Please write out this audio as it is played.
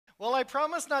Well, I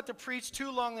promised not to preach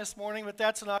too long this morning, but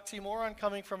that's an oxymoron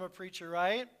coming from a preacher,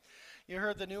 right? You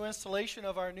heard the new installation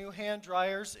of our new hand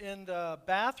dryers in the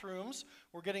bathrooms.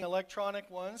 We're getting electronic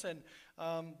ones, and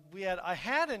I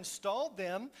had installed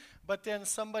them, but then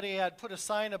somebody had put a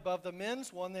sign above the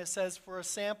men's one that says, "For a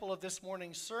sample of this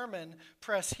morning's sermon,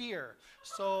 press here."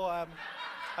 So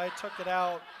I took it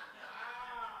out.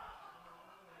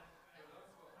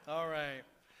 All right.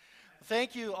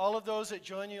 Thank you, all of those that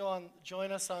join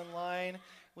us online.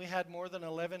 We had more than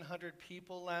 1,100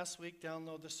 people last week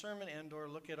download the sermon and/or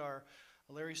look at our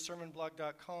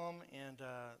larrysermonblog.com and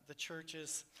the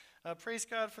churches. Praise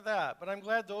God for that. But I'm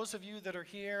glad those of you that are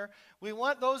here, we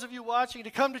want those of you watching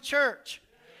to come to church.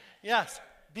 Yes,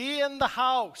 be in the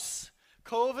house.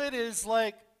 COVID is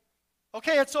like,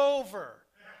 okay, it's over,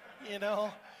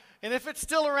 And if it's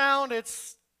still around,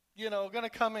 it's going to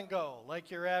come and go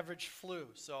like your average flu.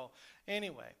 So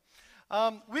anyway,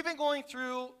 we've been going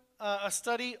through a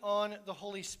study on the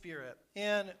Holy Spirit,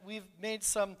 and we've made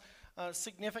some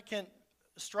significant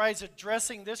strides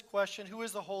addressing this question: who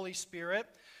is the Holy Spirit?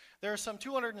 There are some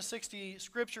 260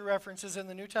 scripture references in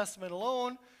the New Testament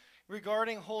alone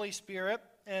regarding Holy Spirit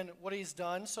and what he's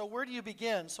done. So where do you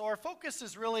begin? So our focus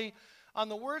is really on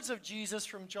the words of Jesus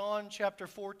from John chapter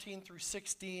 14 through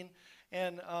 16.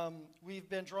 And we've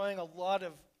been drawing a lot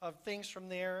of things from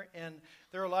there, and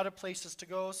there are a lot of places to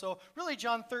go. So really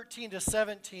John 13 to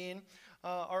 17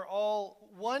 are all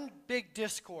one big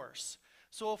discourse.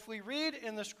 So if we read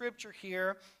in the scripture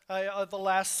here, the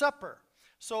Last Supper.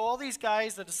 So all these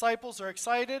guys, the disciples, are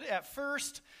excited at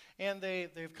first, and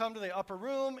they've come to the upper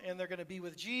room, and they're going to be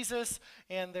with Jesus,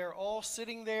 and they're all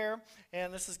sitting there,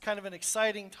 and this is kind of an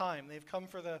exciting time. They've come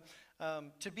for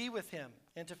to be with him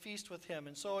and to feast with him.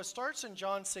 And so it starts in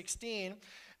John 16,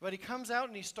 but he comes out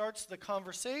and he starts the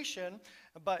conversation,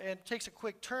 but it takes a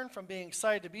quick turn from being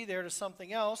excited to be there to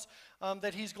something else,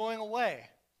 that he's going away.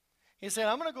 He said,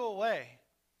 "I'm going to go away.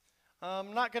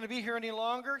 I'm not going to be here any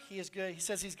longer." He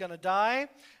says he's going to die,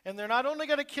 and they're not only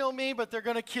going to kill me, but they're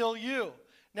going to kill you.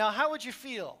 Now, how would you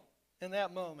feel in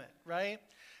that moment, right?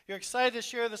 You're excited to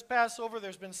share this Passover.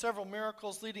 There's been several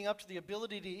miracles leading up to the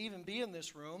ability to even be in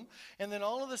this room. And then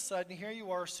all of a sudden, here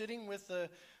you are sitting with the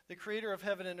creator of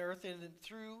heaven and earth, and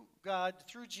through God,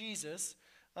 through Jesus,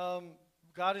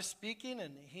 God is speaking,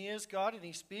 and he is God, and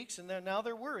he speaks, and now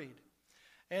they're worried.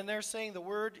 And they're saying the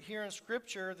word here in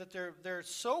Scripture that they're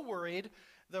so worried,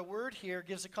 the word here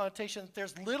gives a connotation that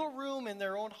there's little room in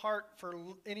their own heart for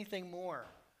anything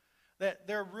more. That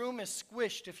their room is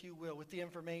squished, if you will, with the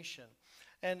information.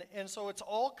 And so it's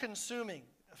all-consuming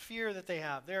fear that they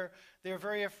have. They're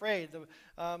very afraid.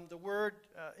 The word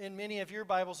in many of your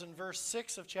Bibles in verse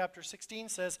 6 of chapter 16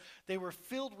 says they were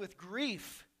filled with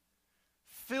grief.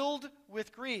 Filled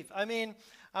with grief. I mean,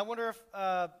 I wonder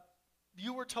if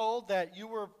you were told that you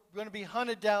were going to be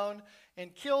hunted down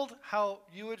and killed, how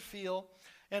you would feel.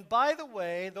 And by the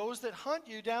way, those that hunt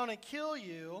you down and kill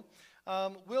you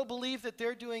will believe that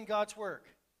they're doing God's work.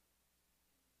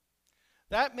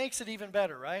 That makes it even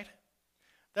better, right?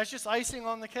 That's just icing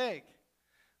on the cake.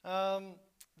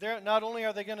 Not only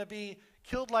are they going to be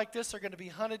killed like this, they're going to be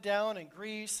hunted down in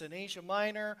Greece and Asia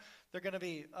Minor. They're going to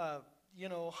be,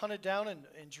 hunted down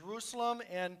in Jerusalem.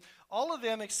 And all of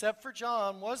them, except for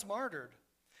John, was martyred.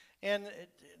 And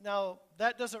now,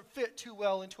 that doesn't fit too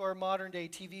well into our modern-day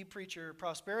TV preacher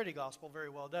prosperity gospel very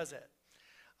well, does it?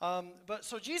 But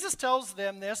so Jesus tells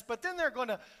them this, but then they're going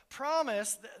to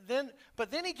promise,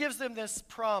 but then he gives them this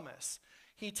promise.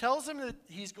 He tells them that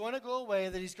he's going to go away,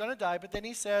 that he's going to die, but then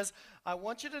he says, "I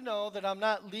want you to know that I'm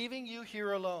not leaving you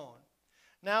here alone."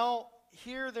 Now,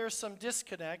 here there's some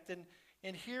disconnect,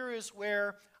 and here is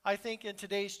where I think in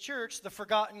today's church, the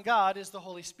forgotten God is the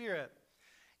Holy Spirit.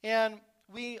 And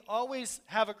we always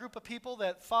have a group of people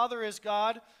that Father is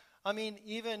God. I mean,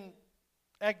 even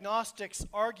agnostics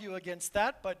argue against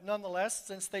that, but nonetheless,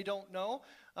 since they don't know,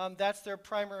 that's their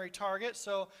primary target.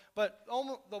 But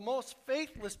the most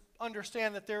faithless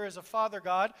understand that there is a Father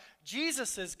God.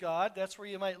 Jesus is God. That's where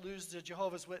you might lose the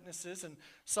Jehovah's Witnesses and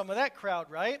some of that crowd,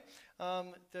 right?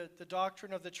 The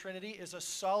doctrine of the Trinity is a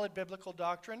solid biblical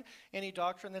doctrine. Any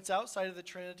doctrine that's outside of the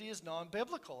Trinity is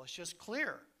non-biblical. It's just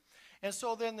clear. And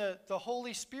so then the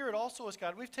Holy Spirit also is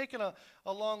God. We've taken a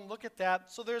long look at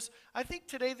that. So I think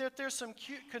today that there's some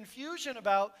confusion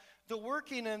about the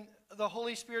working in the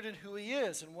Holy Spirit and who he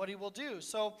is and what he will do.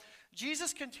 So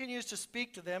Jesus continues to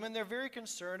speak to them, and they're very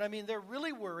concerned. I mean, they're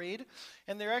really worried,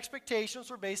 and their expectations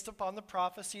were based upon the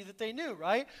prophecy that they knew,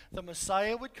 right? The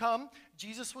Messiah would come,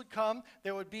 Jesus would come,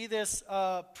 there would be this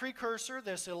precursor,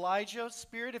 this Elijah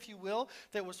spirit, if you will,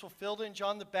 that was fulfilled in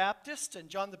John the Baptist, and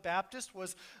John the Baptist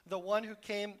was the one who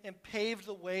came and paved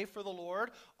the way for the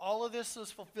Lord. All of this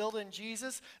was fulfilled in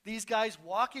Jesus. These guys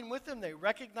walking with him, they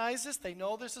recognize this, they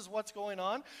know this is what's going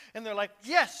on, and they're like,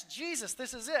 yes, Jesus,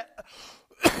 this is it.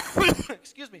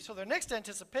 Excuse me. So their next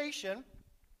anticipation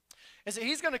is that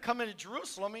he's going to come into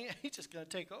Jerusalem and he's just going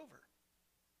to take over.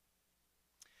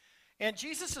 And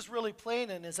Jesus is really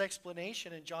plain in his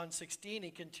explanation in John 16.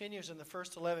 He continues in the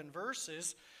first 11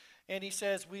 verses, and he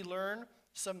says, we learn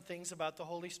some things about the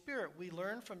Holy Spirit. We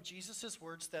learn from Jesus'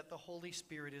 words that the Holy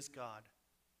Spirit is God.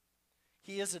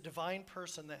 He is a divine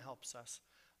person that helps us.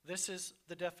 This is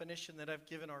the definition that I've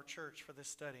given our church for this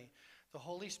study. The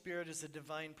Holy Spirit is a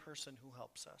divine person who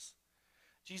helps us.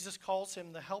 Jesus calls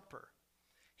him the helper.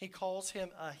 He calls him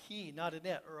a he, not an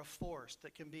it, or a force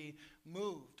that can be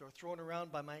moved or thrown around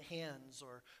by my hands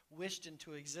or wished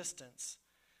into existence.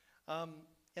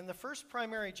 And the first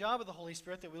primary job of the Holy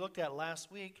Spirit that we looked at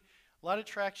last week, a lot of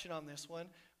traction on this one,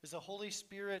 is the Holy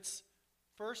Spirit's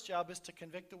first job is to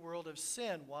convict the world of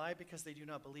sin. Why? Because they do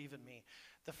not believe in me.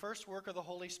 The first work of the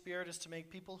Holy Spirit is to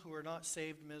make people who are not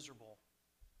saved miserable.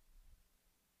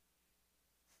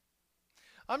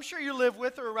 I'm sure you live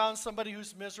with or around somebody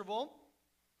who's miserable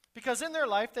because in their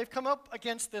life they've come up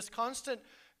against this constant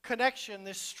connection,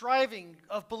 this striving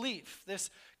of belief, this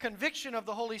conviction of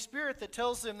the Holy Spirit that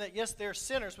tells them that, yes, they're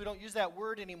sinners. We don't use that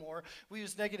word anymore. We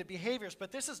use negative behaviors.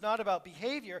 But this is not about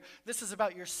behavior. This is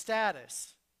about your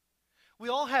status. We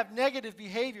all have negative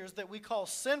behaviors that we call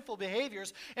sinful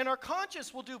behaviors, and our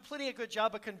conscience will do plenty of good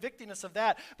job of convicting us of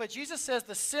that. But Jesus says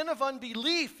the sin of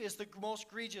unbelief is the most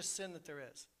egregious sin that there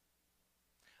is.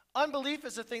 Unbelief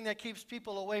is the thing that keeps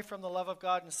people away from the love of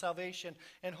God and salvation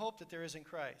and hope that there is in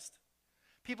Christ.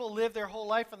 People live their whole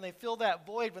life and they fill that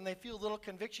void when they feel a little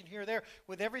conviction here or there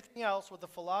with everything else, with the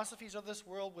philosophies of this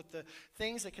world, with the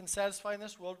things that can satisfy in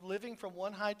this world, living from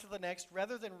one high to the next,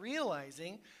 rather than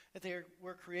realizing that they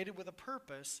were created with a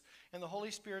purpose. And the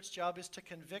Holy Spirit's job is to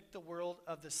convict the world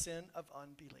of the sin of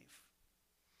unbelief.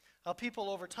 People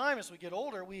over time, as we get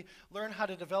older, we learn how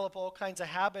to develop all kinds of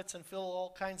habits and fill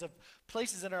all kinds of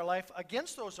places in our life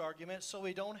against those arguments so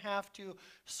we don't have to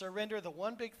surrender the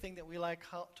one big thing that we like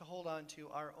to hold on to,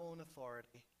 our own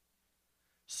authority.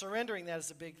 Surrendering that is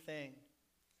a big thing.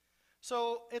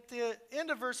 So at the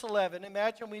end of verse 11,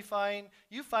 imagine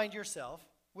you find yourself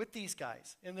with these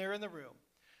guys, and they're in the room.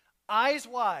 Eyes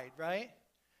wide, right?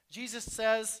 Jesus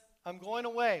says, I'm going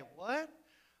away. What? A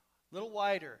little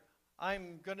wider.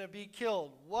 I'm going to be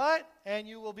killed. What? And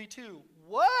you will be too.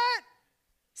 What?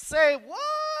 Say what?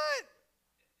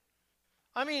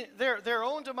 I mean, their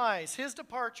own demise, his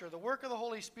departure, the work of the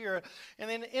Holy Spirit. And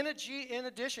then in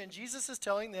addition, Jesus is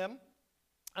telling them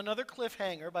another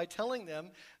cliffhanger by telling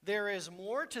them there is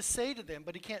more to say to them,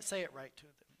 but he can't say it right to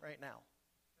them right now.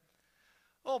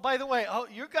 Oh, by the way,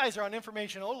 you guys are on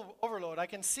information overload. I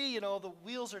can see, the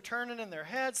wheels are turning in their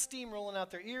heads, steam rolling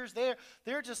out their ears.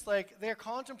 They're just like, they're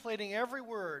contemplating every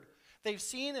word. They've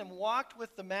seen and walked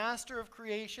with the master of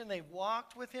creation. They've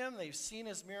walked with him. They've seen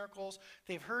his miracles.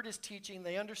 They've heard his teaching.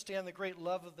 They understand the great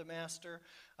love of the master.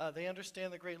 They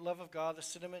understand the great love of God that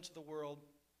sent him into the world.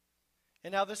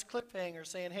 And now this cliffhanger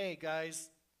saying, hey,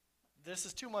 guys, this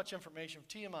is too much information,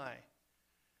 TMI.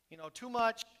 Too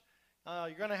much.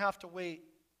 You're going to have to wait.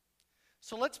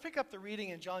 So let's pick up the reading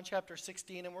in John chapter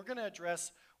 16, and we're going to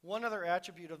address one other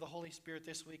attribute of the Holy Spirit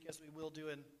this week, as we will do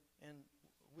in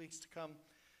weeks to come.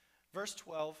 Verse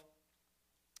 12.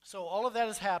 So all of that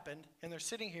has happened, and they're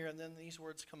sitting here, and then these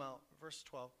words come out. Verse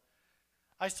 12.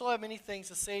 I still have many things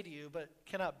to say to you, but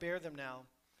cannot bear them now.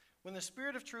 When the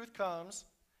Spirit of truth comes,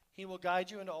 he will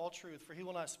guide you into all truth, for he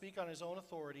will not speak on his own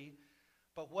authority,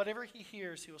 but whatever he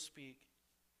hears, he will speak.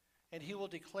 And he will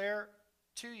declare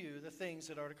to you the things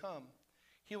that are to come.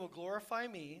 He will glorify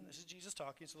me. This is Jesus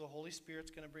talking, so the Holy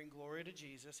Spirit's going to bring glory to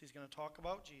Jesus. He's going to talk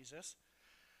about Jesus.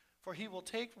 For he will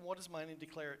take from what is mine and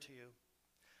declare it to you.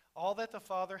 All that the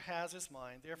Father has is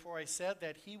mine. Therefore I said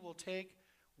that he will take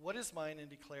what is mine and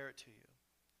declare it to you.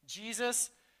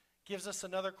 Jesus gives us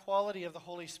another quality of the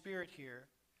Holy Spirit here.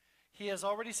 He has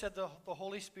already said the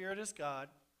Holy Spirit is God.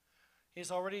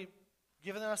 He's already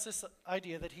given us this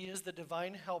idea that he is the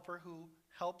divine helper who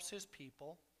helps his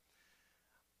people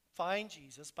find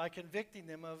Jesus by convicting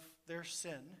them of their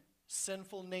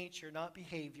sinful nature, not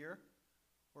behavior.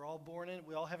 We're all born in,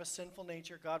 we all have a sinful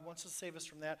nature. God wants to save us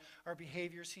from that. Our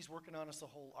behaviors, he's working on us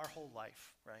our whole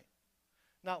life, right?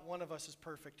 Not one of us is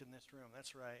perfect in this room,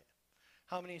 that's right.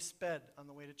 How many sped on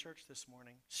the way to church this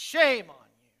morning? Shame on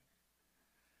you.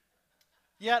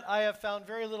 Yet I have found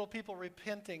very little people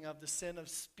repenting of the sin of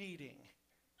speeding.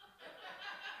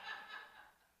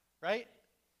 Right?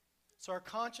 So our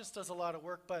conscience does a lot of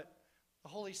work, but the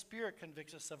Holy Spirit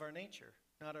convicts us of our nature,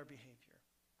 not our behavior.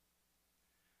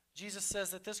 Jesus says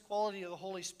that this quality of the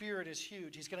Holy Spirit is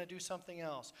huge. He's going to do something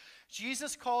else.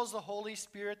 Jesus calls the Holy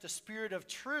Spirit the Spirit of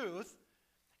truth.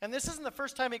 And this isn't the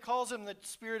first time he calls him the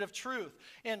Spirit of truth.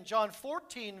 In John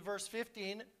 14, verse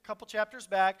 15, a couple chapters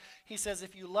back, he says,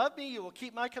 if you love me, you will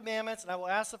keep my commandments, and I will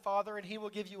ask the Father, and he will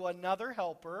give you another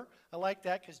helper. I like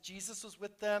that because Jesus was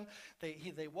with them.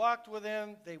 They walked with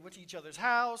him. They went to each other's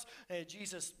house.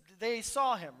 They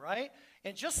saw him, right?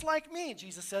 And just like me,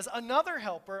 Jesus says, another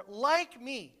helper like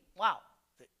me. Wow.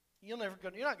 You're not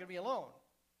going to be alone.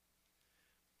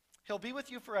 He'll be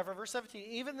with you forever. Verse 17,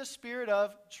 even the Spirit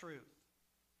of truth,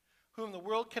 whom the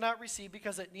world cannot receive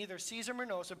because it neither sees him or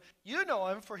knows him. You know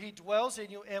him, for he dwells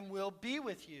in you and will be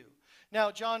with you.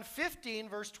 Now, John 15,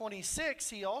 verse 26,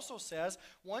 he also says,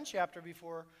 one chapter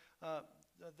before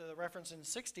the reference in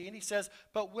 16, he says,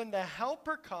 but when the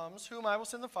Helper comes, whom I will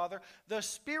send the Father, the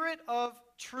Spirit of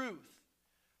truth,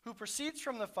 who proceeds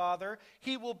from the Father,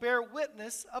 he will bear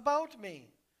witness about me.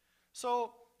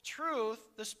 So, truth,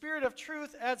 the Spirit of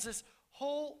truth adds this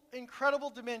whole incredible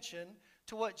dimension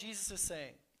to what Jesus is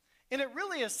saying. And it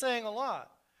really is saying a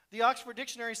lot. The Oxford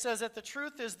Dictionary says that the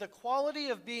truth is the quality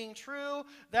of being true,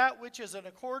 that which is in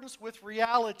accordance with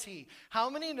reality. How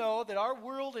many know that our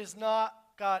world has not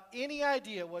got any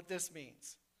idea what this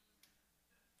means?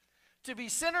 To be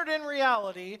centered in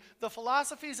reality, the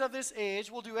philosophies of this age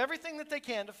will do everything that they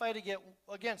can to fight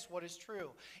against what is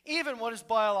true, even what is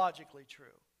biologically true.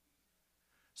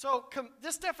 So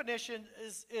this definition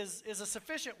is a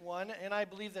sufficient one, and I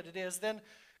believe that it is. Then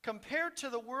compared to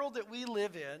the world that we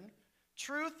live in,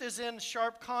 truth is in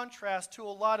sharp contrast to a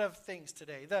lot of things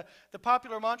today. The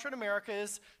popular mantra in America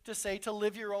is to say to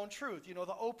live your own truth. You know,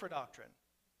 the Oprah doctrine.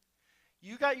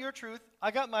 You got your truth,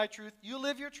 I got my truth, you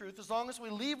live your truth. As long as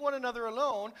we leave one another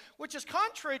alone, which is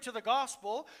contrary to the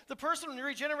gospel, the person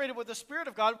regenerated with the Spirit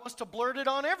of God wants to blurt it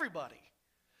on everybody.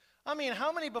 I mean,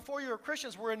 how many before you were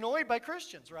Christians were annoyed by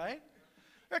Christians, right?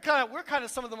 We're kind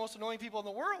of some of the most annoying people in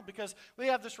the world because we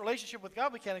have this relationship with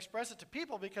God. We can't express it to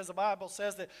people because the Bible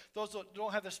says that those that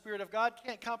don't have the Spirit of God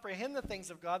can't comprehend the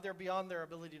things of God. They're beyond their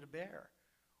ability to bear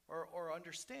or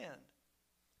understand.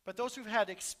 But those who've had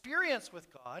experience with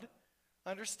God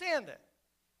understand it.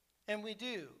 And we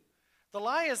do. The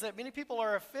lie is that many people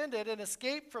are offended and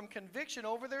escape from conviction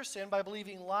over their sin by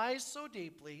believing lies so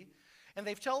deeply, and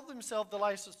they've told themselves the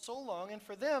lies so long, and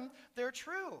for them, they're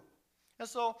true. And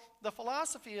so the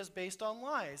philosophy is based on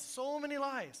lies. So many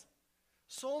lies.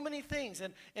 So many things.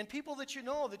 And people that you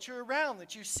know, that you're around,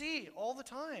 that you see all the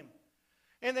time.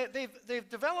 And they've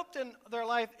developed in their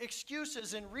life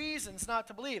excuses and reasons not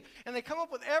to believe. And they come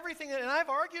up with everything. And I've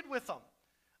argued with them.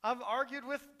 I've argued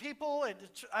with people. And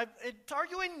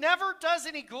arguing never does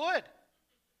any good.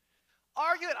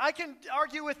 I can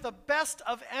argue with the best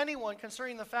of anyone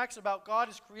concerning the facts about God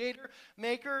as creator,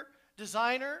 maker,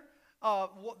 designer,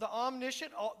 the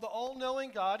omniscient, the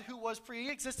all-knowing God who was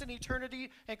pre-existent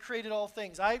eternity and created all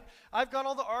things. I've got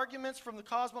all the arguments from the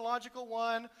cosmological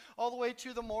one all the way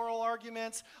to the moral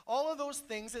arguments, all of those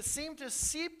things that seem to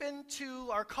seep into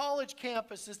our college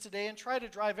campuses today and try to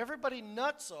drive everybody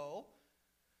nutso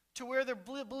to where they're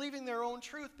believing their own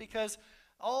truth because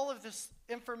all of this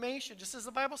information, just as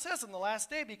the Bible says in the last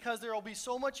day, because there will be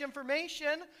so much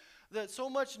information, that so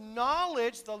much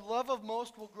knowledge, the love of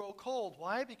most will grow cold.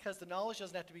 Why? Because the knowledge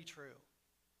doesn't have to be true.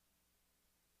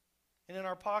 And in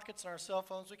our pockets and our cell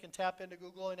phones, we can tap into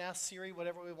Google and ask Siri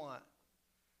whatever we want.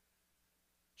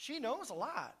 She knows a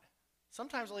lot.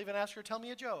 Sometimes I'll even ask her, tell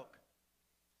me a joke.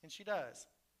 And she does.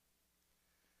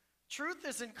 Truth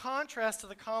is in contrast to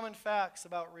the common facts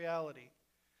about reality.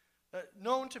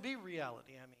 Known to be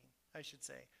reality, I should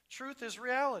say. Truth is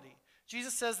reality.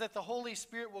 Jesus says that the Holy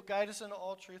Spirit will guide us into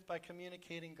all truth by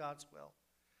communicating God's will.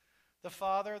 The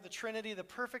Father, the Trinity, the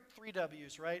perfect three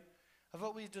W's, right? Of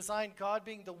what we've designed, God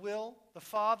being the will, the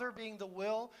Father being the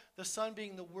will, the Son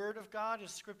being the Word of God,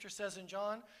 as Scripture says in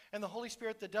John, and the Holy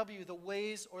Spirit, the W, the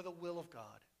ways or the will of God.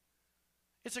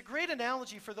 It's a great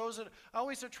analogy for those that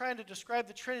always are trying to describe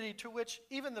the Trinity, to which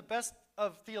even the best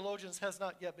of theologians has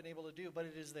not yet been able to do, but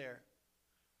it is there.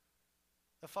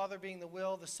 The Father being the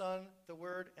will, the Son, the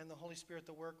Word, and the Holy Spirit,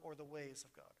 the work or the ways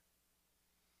of God.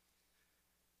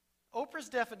 Oprah's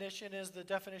definition is the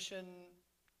definition,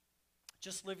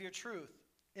 just live your truth.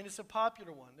 And it's a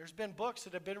popular one. There's been books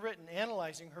that have been written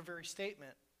analyzing her very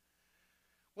statement.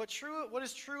 What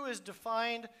is true is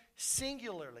defined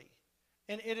singularly.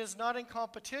 And it is not in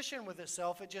competition with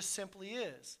itself, it just simply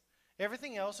is.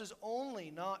 Everything else is only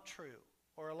not true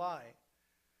or a lie.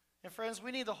 And friends,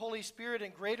 we need the Holy Spirit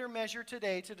in greater measure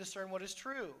today to discern what is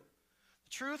true. The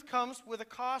truth comes with a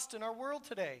cost in our world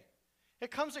today.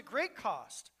 It comes at great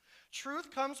cost.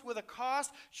 Truth comes with a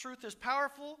cost. Truth is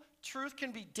powerful. Truth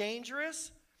can be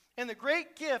dangerous. And the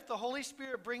great gift the Holy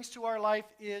Spirit brings to our life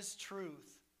is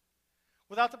truth.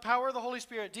 Without the power of the Holy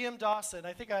Spirit, D.M. Dawson,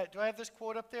 do I have this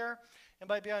quote up there? It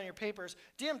might be on your papers.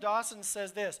 D.M. Dawson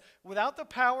says this: without the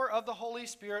power of the Holy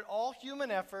Spirit, all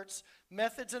human efforts,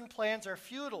 methods, and plans are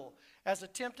futile, as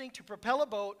attempting to propel a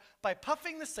boat by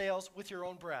puffing the sails with your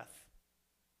own breath.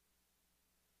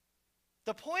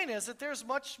 The point is that there's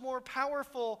much more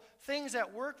powerful things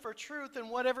at work for truth than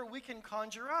whatever we can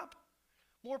conjure up.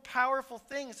 More powerful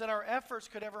things than our efforts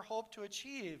could ever hope to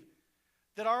achieve,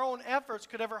 that our own efforts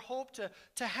could ever hope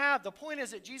to have. The point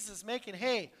is that Jesus is making,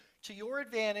 hey, to your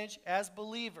advantage as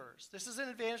believers. This is an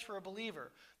advantage for a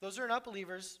believer. Those who are not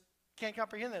believers can't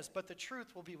comprehend this, but the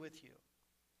truth will be with you.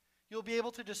 You'll be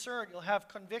able to discern. You'll have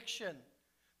conviction,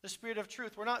 the spirit of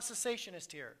truth. We're not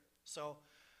cessationists here. So,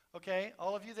 okay,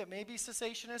 all of you that may be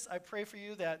cessationists, I pray for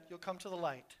you that you'll come to the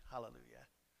light. Hallelujah.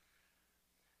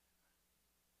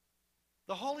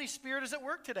 The Holy Spirit is at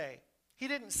work today. He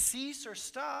didn't cease or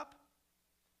stop.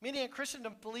 Many in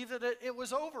Christendom believe that it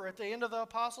was over at the end of the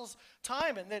apostles'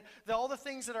 time, and that all the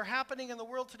things that are happening in the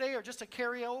world today are just a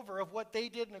carryover of what they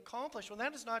did and accomplished. When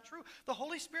that is not true. The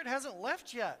Holy Spirit hasn't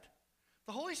left yet.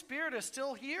 The Holy Spirit is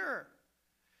still here.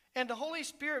 And the Holy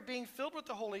Spirit, being filled with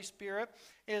the Holy Spirit,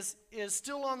 is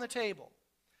still on the table.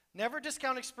 Never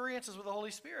discount experiences with the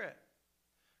Holy Spirit.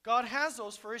 God has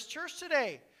those for His church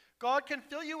today. God can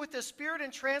fill you with the Spirit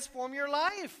and transform your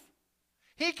life.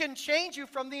 He can change you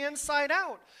from the inside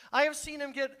out. I have seen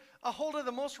Him get a hold of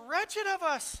the most wretched of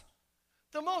us,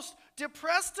 the most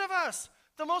depressed of us,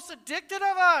 the most addicted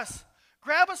of us,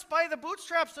 grab us by the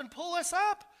bootstraps and pull us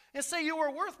up and say, you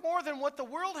are worth more than what the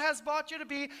world has bought you to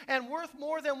be, and worth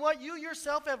more than what you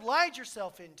yourself have lied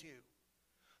yourself into.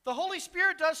 The Holy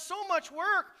Spirit does so much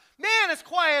work. Man, it's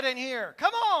quiet in here.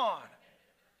 Come on.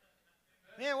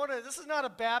 Man, this is not a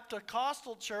Baptist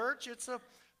Costal church. It's a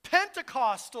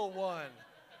Pentecostal one.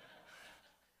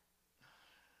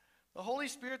 The Holy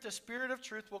Spirit, the Spirit of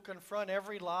truth, will confront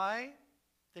every lie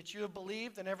that you have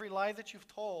believed and every lie that you've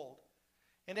told.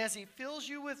 And as He fills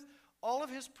you with all of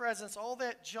His presence, all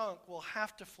that junk will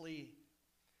have to flee.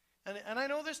 And I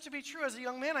know this to be true. As a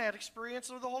young man, I had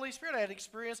experience with the Holy Spirit. I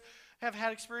have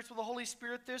had experience with the Holy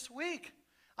Spirit this week.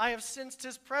 I have sensed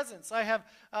His presence. I have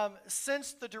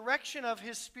sensed the direction of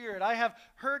His Spirit. I have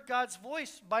heard God's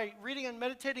voice by reading and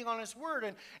meditating on His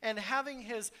Word and having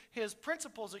His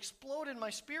principles explode in my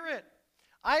spirit.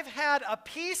 I've had a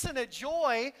peace and a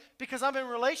joy because I'm in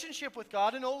relationship with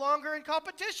God and no longer in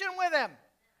competition with Him.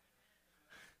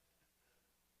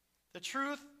 The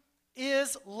truth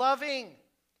is loving.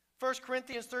 1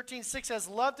 Corinthians 13:6 says,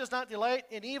 love does not delight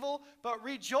in evil, but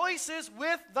rejoices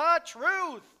with the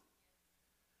truth.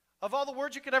 Of all the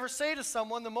words you could ever say to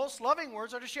someone, the most loving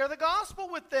words are to share the gospel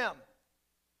with them.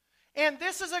 And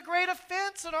this is a great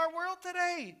offense in our world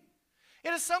today. It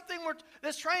is something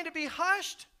that's trying to be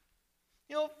hushed.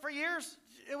 You know, for years,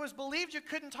 it was believed you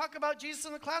couldn't talk about Jesus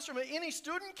in the classroom. Any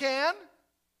student can.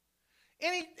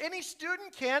 Any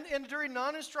student can, and during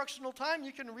non-instructional time,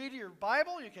 you can read your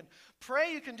Bible, you can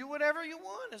pray, you can do whatever you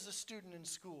want as a student in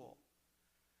school.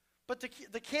 But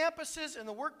the campuses and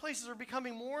the workplaces are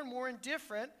becoming more and more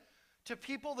indifferent to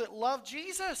people that love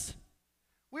Jesus.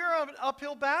 We're on an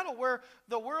uphill battle where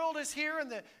the world is here,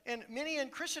 and many in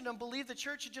Christendom believe the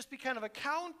church should just be kind of a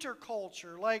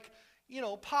counterculture, like,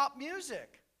 pop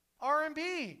music,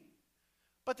 R&B.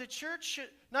 But the church should,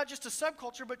 not just a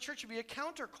subculture, but church should be a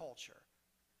counterculture.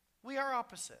 We are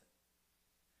opposite.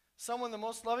 One of the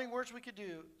most loving words we could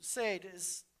say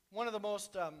is one of the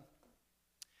most,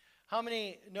 how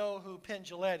many know who Penn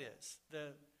Jillette is? The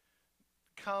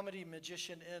comedy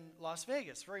magician in Las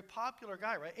Vegas. Very popular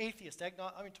guy, right? Atheist,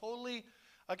 totally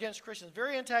against Christians.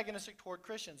 Very antagonistic toward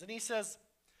Christians. And he says,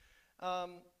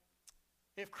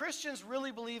 if Christians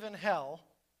really believe in hell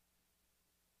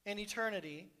and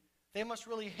eternity, they must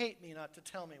really hate me not to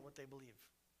tell me what they believe.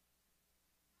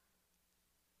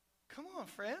 Come on,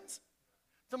 friends.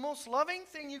 The most loving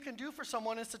thing you can do for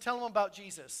someone is to tell them about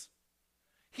Jesus.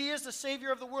 He is the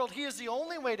Savior of the world. He is the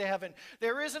only way to heaven.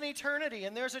 There is an eternity,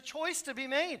 and there's a choice to be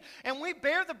made. And we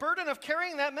bear the burden of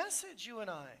carrying that message, you and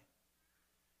I.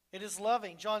 It is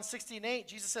loving. John 16:8,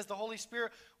 Jesus says the Holy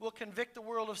Spirit will convict the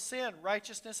world of sin,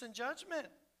 righteousness, and judgment.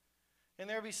 And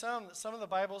there be some of the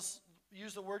Bibles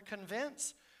use the word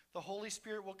convince. The Holy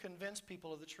Spirit will convince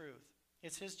people of the truth.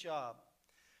 It's His job.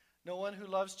 No one who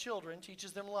loves children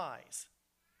teaches them lies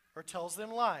or tells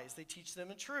them lies. They teach them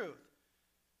the truth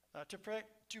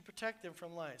to protect them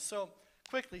from lies. So,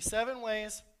 quickly, 7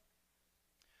 ways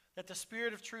that the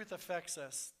Spirit of truth affects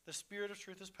us. The Spirit of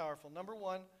truth is powerful. Number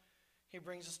 1, he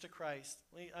brings us to Christ.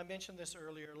 I mentioned this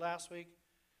earlier last week.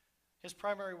 His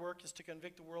primary work is to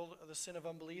convict the world of the sin of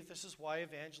unbelief. This is why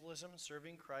evangelism and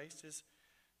serving Christ is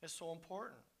so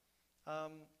important.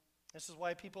 This is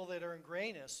why people that are in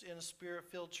grayness in a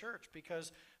Spirit-filled church,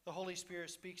 because the Holy Spirit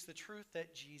speaks the truth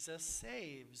that Jesus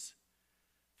saves.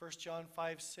 1 John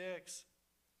 5:6,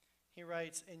 he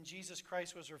writes, "And Jesus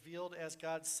Christ was revealed as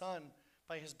God's Son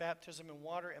by his baptism in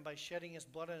water and by shedding his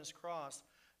blood on his cross,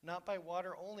 not by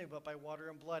water only, but by water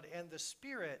and blood. And the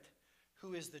Spirit,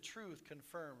 who is the truth,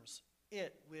 confirms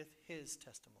it with his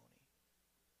testimony."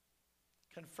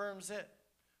 Confirms it.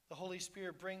 The Holy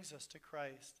Spirit brings us to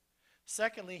Christ.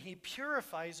 Secondly, he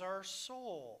purifies our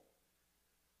soul.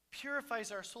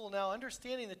 Purifies our soul. Now,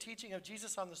 understanding the teaching of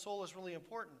Jesus on the soul is really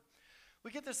important.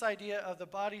 We get this idea of the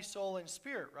body, soul, and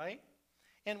spirit, right?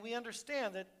 And we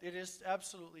understand that it is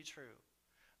absolutely true.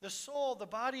 The soul, the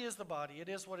body is the body. It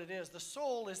is what it is. The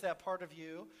soul is that part of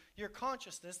you, your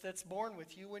consciousness that's born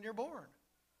with you when you're born.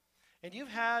 And you've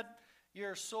had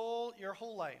your soul your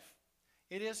whole life.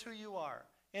 It is who you are.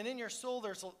 And in your soul,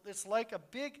 it's like a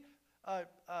big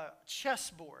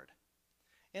chessboard.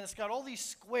 And it's got all these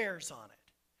squares on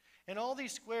it. And all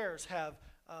these squares have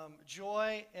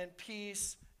joy and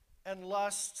peace and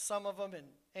lust, some of them, and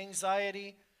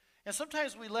anxiety. And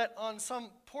sometimes we let on some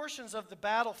portions of the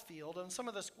battlefield, on some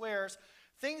of the squares,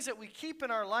 things that we keep in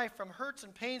our life from hurts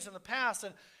and pains in the past.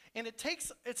 And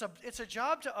it's a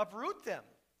job to uproot them.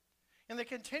 And the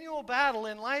continual battle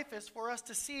in life is for us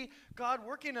to see God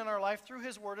working in our life through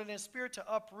his word and his Spirit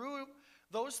to uproot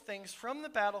those things from the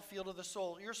battlefield of the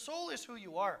soul. Your soul is who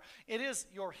you are. It is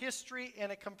your history,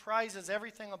 and it comprises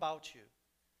everything about you.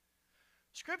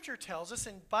 Scripture tells us,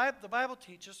 and the Bible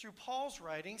teaches through Paul's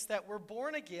writings, that we're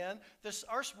born again.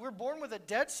 We're born with a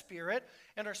dead spirit,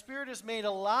 and our spirit is made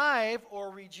alive or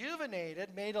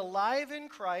rejuvenated, made alive in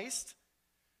Christ,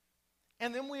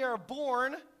 and then we are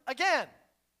born again.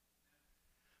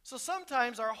 So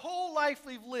sometimes our whole life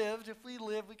we've lived, if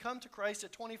we come to Christ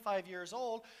at 25 years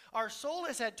old, our soul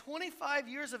has had 25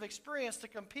 years of experience to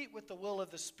compete with the will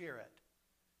of the Spirit.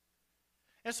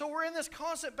 And so we're in this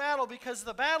constant battle, because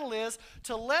the battle is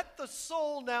to let the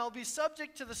soul now be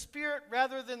subject to the Spirit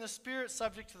rather than the Spirit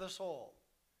subject to the soul.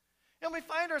 And we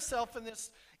find ourselves in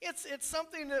this, it's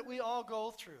something that we all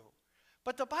go through.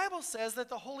 But the Bible says that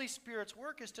the Holy Spirit's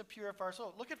work is to purify our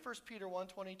soul. Look at 1 Peter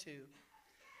 1:22.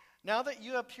 "Now that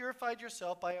you have purified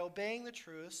yourself by obeying the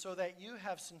truth, so that you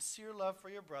have sincere love for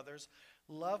your brothers,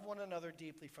 love one another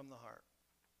deeply from the heart."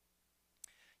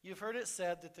 You've heard it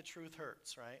said that the truth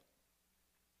hurts, right?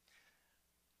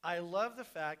 I love the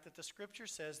fact that the Scripture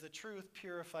says the truth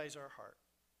purifies our heart.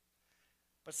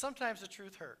 But sometimes the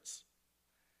truth hurts.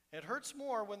 It hurts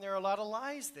more when there are a lot of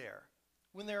lies there,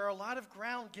 when there are a lot of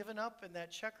ground given up in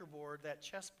that checkerboard, that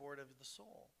chessboard of the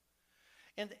soul.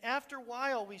 And after a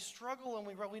while, we struggle, and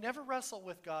we never wrestle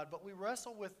with God, but we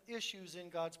wrestle with issues in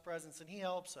God's presence, and he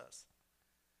helps us.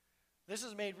 This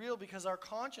is made real because our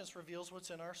conscience reveals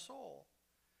what's in our soul.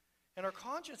 And our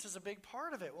conscience is a big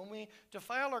part of it. When we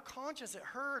defile our conscience, it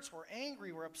hurts, we're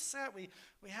angry, we're upset, we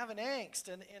have an angst.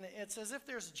 And it's as if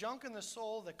there's junk in the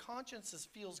soul. The conscience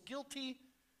feels guilty.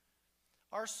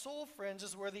 Our soul, friends,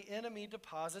 is where the enemy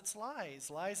deposits lies.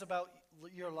 Lies about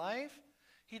your life.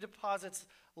 He deposits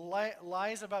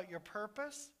lies about your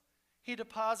purpose. He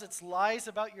deposits lies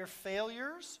about your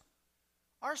failures.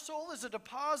 Our soul is a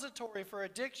depository for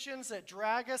addictions that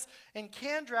drag us and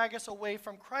can drag us away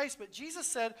from Christ. But Jesus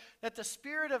said that the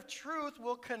Spirit of truth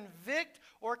will convict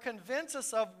or convince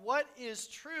us of what is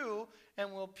true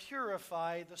and will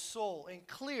purify the soul and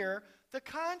clear the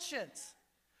conscience.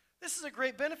 This is a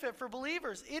great benefit for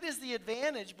believers. It is the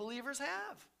advantage believers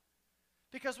have,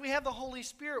 because we have the Holy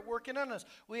Spirit working on us.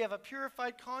 We have a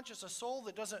purified conscience, a soul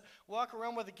that doesn't walk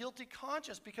around with a guilty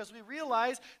conscience, because we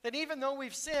realize that even though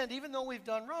we've sinned, even though we've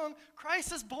done wrong, Christ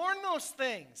has borne those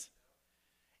things.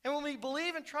 And when we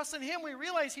believe and trust in him, we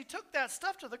realize he took that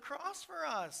stuff to the cross for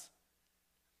us.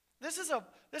 This is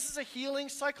a healing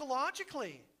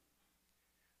psychologically.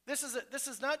 This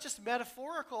is not just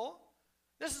metaphorical.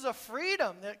 This is a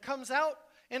freedom that comes out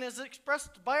and is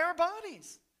expressed by our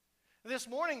bodies. This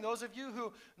morning, those of you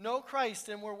who know Christ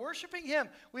and were worshiping him,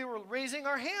 we were raising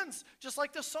our hands just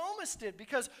like the psalmist did,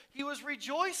 because he was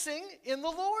rejoicing in the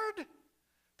Lord,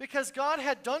 because God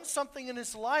had done something in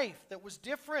his life that was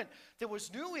different, that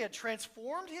was new. He had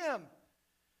transformed him,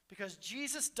 Because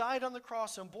Jesus died on the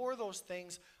cross and bore those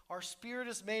things, our spirit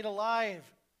is made alive.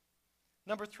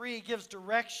 Number 3, he gives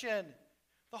direction.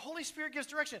 The Holy Spirit gives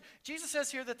direction. Jesus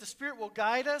says here that the Spirit will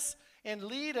guide us and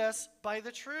lead us by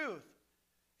the truth.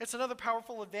 It's another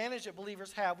powerful advantage that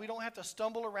believers have. We don't have to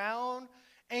stumble around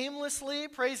aimlessly,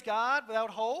 praise God, without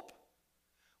hope.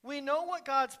 We know what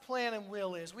God's plan and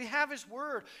will is. We have his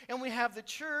word, and we have the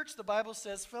church, the Bible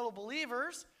says, fellow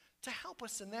believers, to help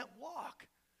us in that walk.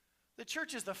 The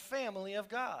church is the family of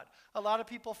God. A lot of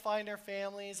people find their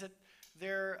families at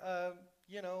their,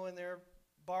 in their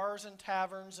bars and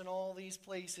taverns and all these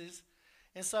places.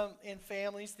 And some in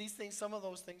families, some of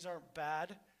those things aren't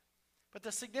bad. But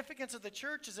the significance of the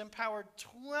church is empowered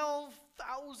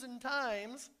 12,000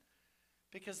 times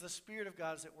because the Spirit of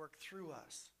God is at work through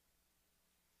us.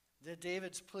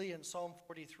 David's plea in Psalm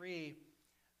 43,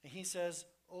 he says,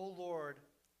 O Lord,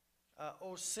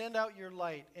 send out your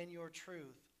light and your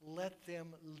truth. Let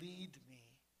them lead me.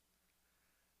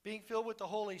 Being filled with the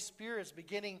Holy Spirit is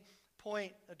beginning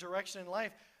point, a direction in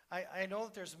life. I know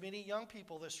that there's many young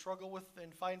people that struggle with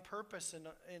and find purpose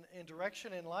and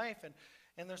direction in life.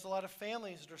 And there's a lot of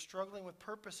families that are struggling with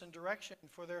purpose and direction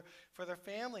for their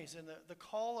families. And the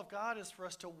call of God is for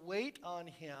us to wait on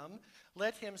him,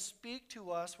 let him speak to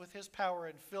us with his power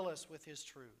and fill us with his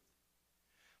truth.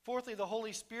 Fourthly, the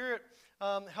Holy Spirit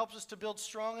helps us to build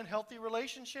strong and healthy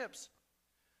relationships.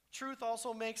 Truth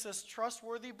also makes us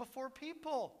trustworthy before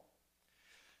people.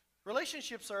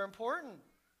 Relationships are important.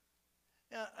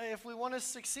 If we want to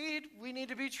succeed, we need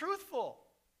to be truthful.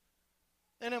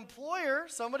 An employer,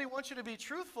 somebody wants you to be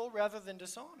truthful rather than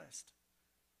dishonest.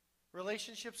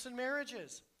 Relationships and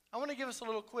marriages. I want to give us a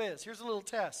little quiz. Here's a little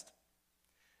test.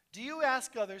 Do you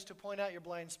ask others to point out your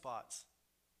blind spots?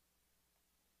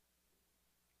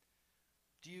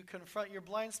 Do you confront your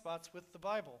blind spots with the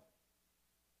Bible?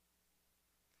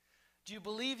 Do you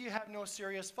believe you have no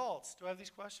serious faults? Do I have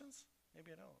these questions?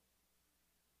 Maybe I don't.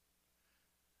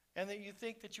 And that you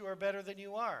think that you are better than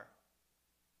you are?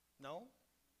 No?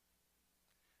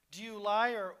 Do you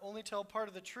lie or only tell part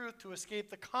of the truth to escape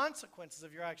the consequences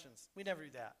of your actions? We never do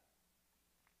that.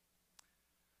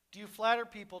 Do you flatter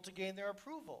people to gain their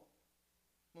approval?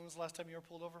 When was the last time you were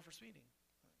pulled over for speeding?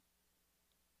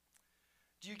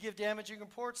 Do you give damaging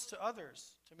reports to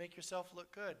others to make yourself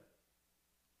look good?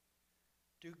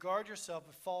 Do you guard yourself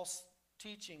with false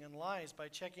teaching and lies by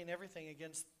checking everything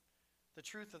against the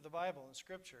truth of the Bible and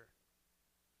Scripture?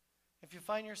 If you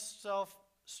find yourself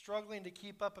struggling to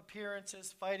keep up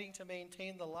appearances, fighting to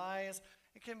maintain the lies,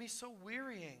 it can be so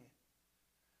wearying.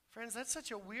 Friends, that's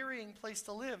such a wearying place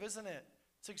to live, isn't it?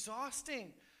 It's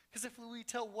exhausting. Because if we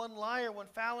tell one lie or one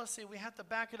fallacy, we have to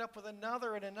back it up with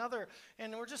another and another,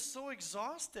 and we're just so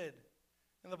exhausted.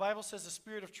 And the Bible says the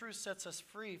Spirit of truth sets us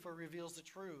free, for it reveals the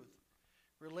truth.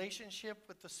 Relationship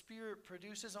with the Spirit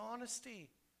produces honesty.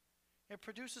 It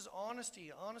produces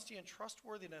honesty and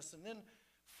trustworthiness, and then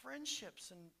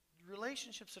friendships and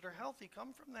relationships that are healthy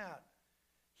come from that.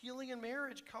 Healing in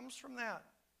marriage comes from that.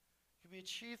 It can be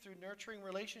achieved through nurturing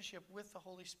relationship with the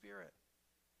Holy Spirit.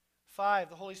 5,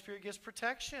 the Holy Spirit gives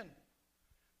protection.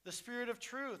 The Spirit of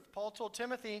truth. Paul told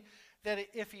Timothy that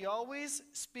if he always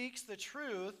speaks the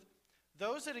truth,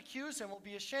 those that accuse him will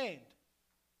be ashamed.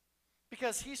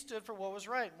 Because he stood for what was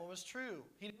right and what was true.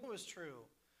 He knew it was true.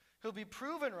 He'll be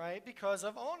proven right because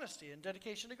of honesty and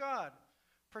dedication to God.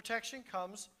 Protection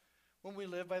comes when we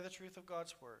live by the truth of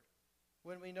God's word.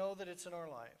 When we know that it's in our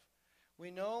life.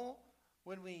 We know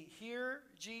when we hear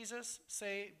Jesus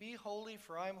say, "Be holy,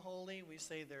 for I'm holy," we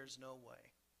say, "There's no way."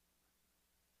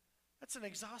 That's an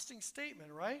exhausting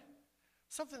statement, right?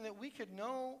 Something that we could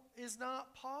know is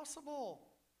not possible.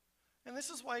 And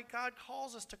this is why God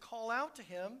calls us to call out to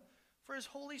him for his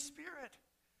Holy Spirit.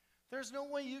 There's no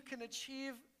way you can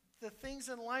achieve the things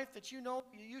in life that you know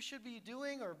you should be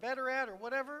doing or better at or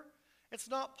whatever. It's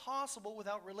not possible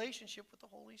without relationship with the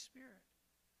Holy Spirit.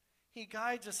 He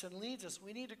guides us and leads us.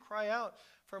 We need to cry out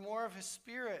for more of his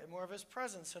Spirit and more of his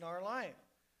presence in our life.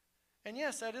 And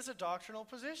yes, that is a doctrinal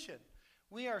position.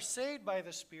 We are saved by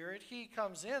the Spirit. He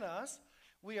comes in us.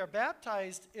 We are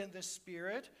baptized in the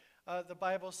Spirit, the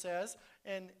Bible says,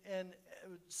 and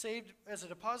saved as a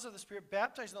deposit of the Spirit,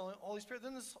 baptized in the Holy Spirit.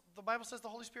 Then the Bible says the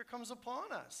Holy Spirit comes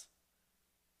upon us.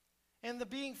 And the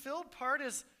being filled part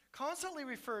is constantly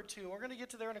referred to. We're going to get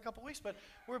to there in a couple weeks, but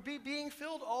we're being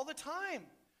filled all the time.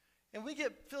 And we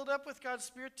get filled up with God's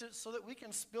Spirit so that we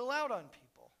can spill out on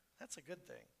people. That's a good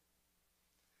thing.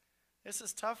 This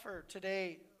is tougher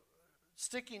today,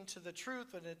 sticking to the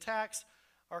truth when attacks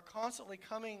are constantly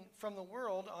coming from the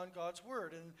world on God's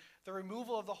word. And the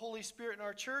removal of the Holy Spirit in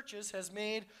our churches has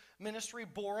made ministry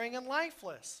boring and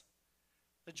lifeless.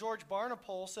 The George Barna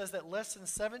poll says that less than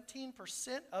 17%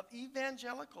 of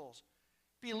evangelicals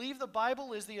believe the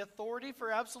Bible is the authority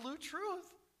for absolute truth.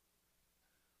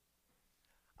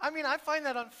 I mean, I find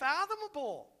that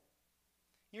unfathomable.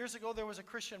 Years ago, there was a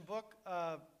Christian book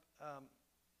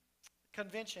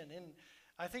convention, and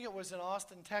I think it was in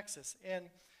Austin, Texas. And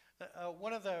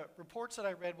one of the reports that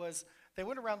I read was they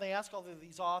went around, they asked all of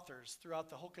these authors throughout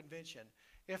the whole convention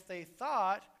if they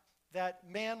thought that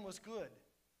man was good.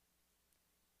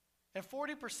 And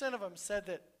 40% of them said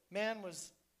that man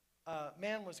was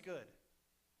good.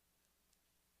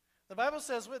 The Bible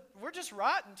says we're just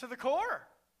rotten to the core.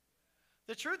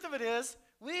 The truth of it is,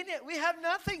 we have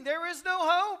nothing. There is no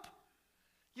hope.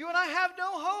 You and I have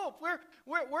no hope.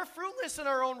 We're fruitless in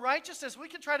our own righteousness. We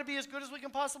can try to be as good as we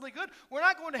can possibly good. We're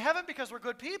not going to heaven because we're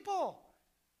good people.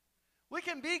 We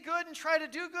can be good and try to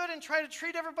do good and try to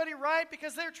treat everybody right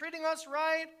because they're treating us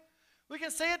right. We can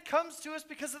say it comes to us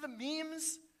because of the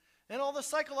memes and all the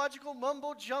psychological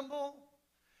mumbo jumbo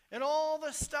and all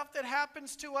the stuff that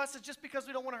happens to us. It's just because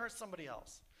we don't want to hurt somebody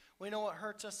else. We know what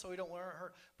hurts us, so we don't want to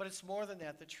hurt. But it's more than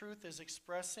that. The truth is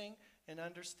expressing and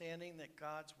understanding that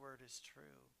God's word is true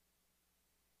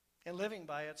and living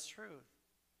by its truth.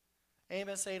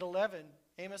 Amos 8:11,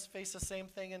 Amos faced the same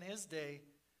thing in his day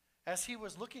as he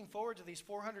was looking forward to these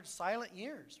 400 silent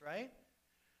years, right?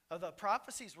 The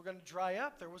prophecies were going to dry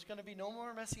up. There was going to be no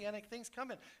more messianic things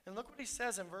coming. And look what he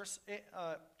says in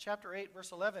chapter 8,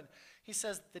 verse 11. He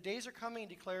says, "The days are coming,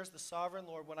 declares the sovereign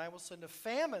Lord, when I will send a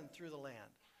famine through the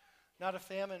land. Not a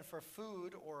famine for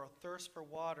food or a thirst for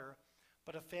water,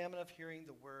 but a famine of hearing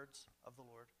the words of the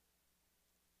Lord."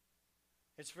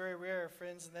 It's very rare,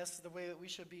 friends, and that's the way that we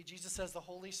should be. Jesus says the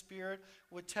Holy Spirit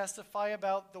would testify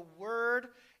about the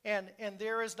Word, and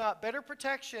there is not better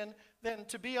protection than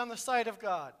to be on the side of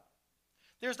God.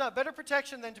 There's not better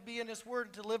protection than to be in His Word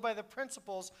and to live by the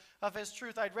principles of His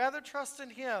truth. I'd rather trust in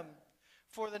Him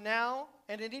for the now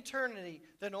and in eternity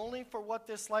than only for what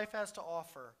this life has to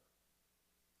offer.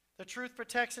 The truth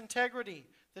protects integrity.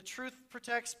 The truth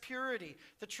protects purity.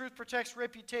 The truth protects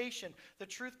reputation. The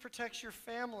truth protects your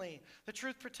family. The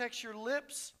truth protects your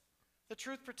lips. The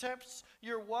truth protects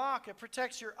your walk. It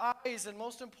protects your eyes. And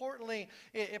most importantly,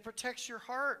 it protects your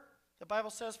heart. The Bible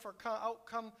says, "For out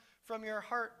come from your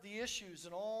heart the issues,"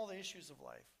 and all the issues of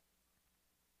life.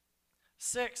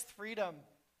 Sixth, freedom.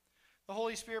 The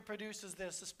Holy Spirit produces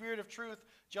this. The Spirit of truth,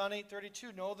 John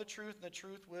 8:32, "Know the truth, and the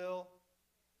truth will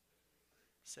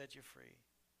set you free."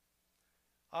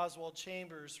 Oswald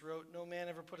Chambers wrote, "No man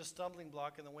ever put a stumbling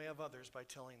block in the way of others by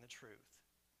telling the truth."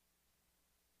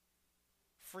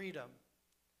 Freedom.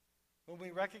 When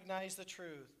we recognize the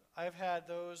truth, I've had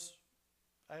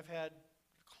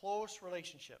close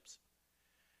relationships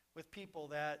with people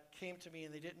that came to me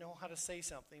and they didn't know how to say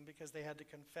something because they had to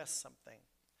confess something.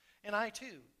 And I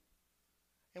too.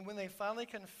 And when they finally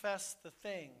confess the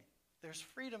thing, there's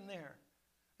freedom there.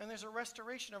 And there's a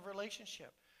restoration of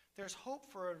relationship. There's hope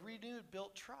for a renewed,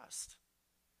 built trust.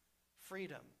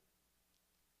 Freedom.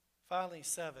 Finally,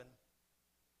 7,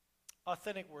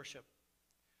 authentic worship.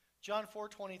 John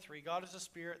 4:23, "God is a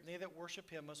spirit, and they that worship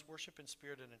Him must worship in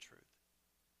spirit and in truth."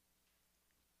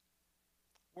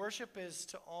 Worship is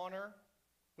to honor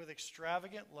with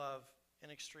extravagant love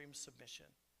and extreme submission.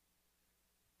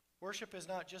 Worship is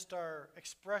not just our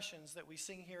expressions that we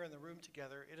sing here in the room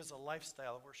together. It is a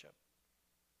lifestyle of worship.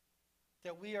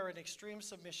 That we are in extreme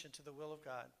submission to the will of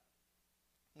God,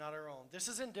 not our own. This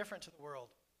is indifferent to the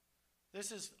world.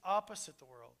 This is opposite the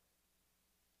world.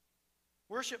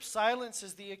 Worship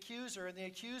silences the accuser, and the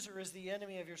accuser is the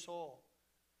enemy of your soul.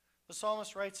 The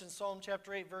psalmist writes in Psalm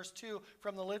chapter 8, verse 2,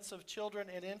 "From the lips of children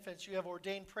and infants you have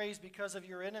ordained praise because of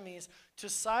your enemies, to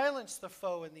silence the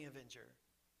foe and the avenger."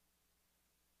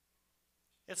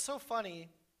 It's so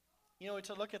funny,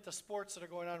 to look at the sports that are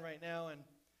going on right now, and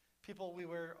we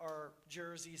wear our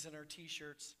jerseys and our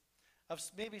t-shirts of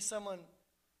maybe someone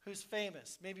who's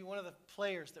famous, maybe one of the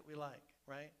players that we like,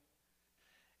 right?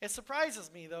 It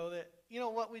surprises me, though, that,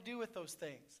 what we do with those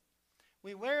things.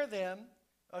 We wear them,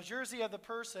 a jersey of the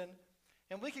person,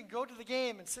 and we can go to the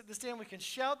game and sit in the stand, we can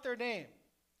shout their name.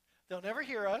 They'll never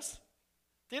hear us.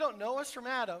 They don't know us from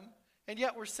Adam, and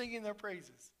yet we're singing their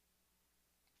praises.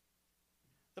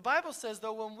 The Bible says,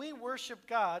 though, when we worship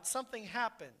God, something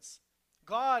happens.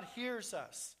 God hears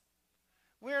us.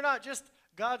 We are not just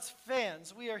God's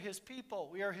fans. We are His people.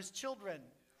 We are His children.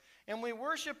 And we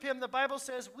worship Him. The Bible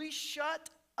says we shut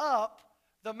up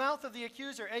the mouth of the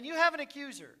accuser. And you have an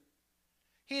accuser.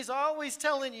 He's always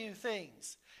telling you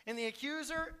things. And the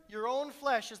accuser, your own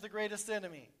flesh, is the greatest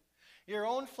enemy. Your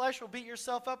own flesh will beat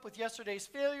yourself up with yesterday's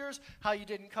failures, how you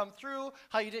didn't come through,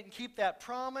 how you didn't keep that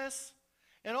promise.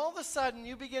 And all of a sudden,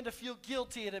 you begin to feel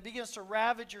guilty, and it begins to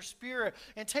ravage your spirit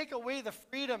and take away the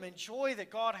freedom and joy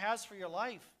that God has for your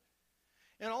life.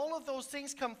 And all of those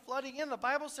things come flooding in. The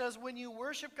Bible says when you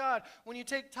worship God, when you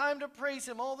take time to praise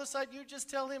Him, all of a sudden you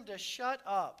just tell Him to shut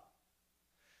up.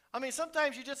 I mean,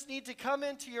 sometimes you just need to come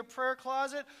into your prayer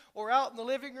closet or out in the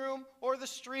living room or the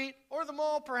street or the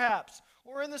mall perhaps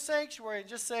or in the sanctuary and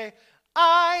just say,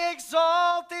 I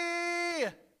exalt Thee.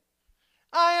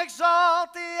 I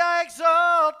exalt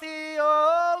Thee,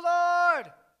 O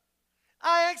Lord.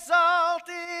 I exalt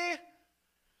Thee,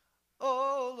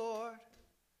 O Lord.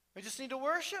 We just need to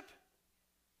worship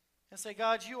and say,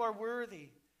 God, You are worthy.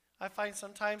 I find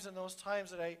sometimes in those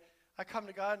times that I come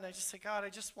to God and I just say, God, I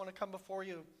just want to come before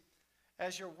You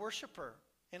as Your worshiper.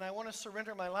 And I want to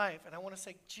surrender my life. And I want to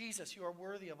say, Jesus, You are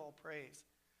worthy of all praise.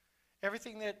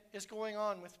 Everything that is going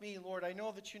on with me, Lord, I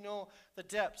know that You know the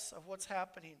depths of what's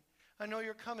happening. I know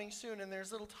You're coming soon and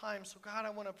there's little time. So God, I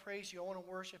want to praise You. I want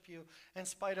to worship You in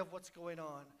spite of what's going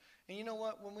on. And you know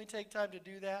what? When we take time to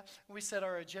do that, we set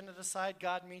our agenda aside,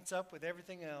 God meets up with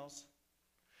everything else.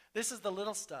 This is the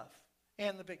little stuff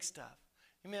and the big stuff.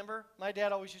 Remember, my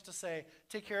dad always used to say,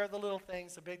 take care of the little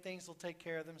things, the big things will take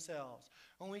care of themselves.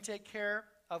 When we take care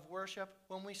of worship,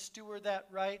 when we steward that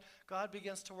right, God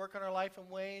begins to work on our life in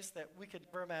ways that we could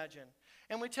never imagine.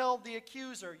 And we tell the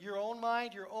accuser, your own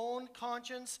mind, your own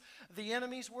conscience, the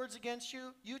enemy's words against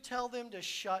you, you tell them to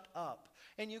shut up.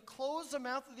 And you close the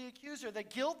mouth of the accuser. The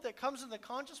guilt that comes in the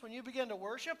conscience when you begin to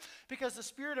worship, because the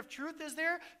Spirit of truth is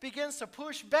there, begins to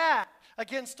push back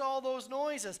against all those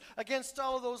noises, against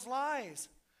all of those lies.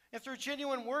 And through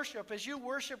genuine worship, as you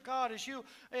worship God, as you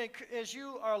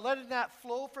are letting that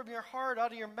flow from your heart,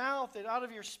 out of your mouth, and out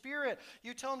of your spirit,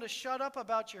 you tell them to shut up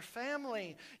about your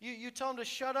family. You tell them to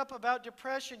shut up about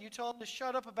depression. You tell them to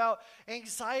shut up about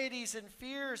anxieties and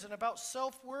fears and about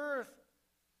self-worth.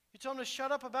 You tell them to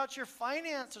shut up about your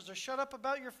finances or shut up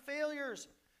about your failures.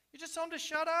 You just tell them to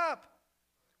shut up.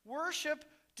 Worship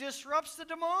disrupts the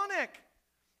demonic.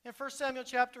 In 1 Samuel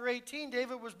chapter 18,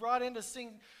 David was brought in to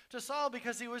sing to Saul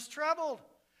because he was troubled.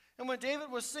 And when David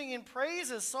was singing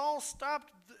praises, Saul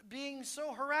stopped being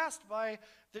so harassed by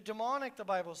the demonic, the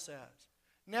Bible says.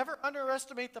 Never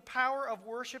underestimate the power of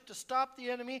worship to stop the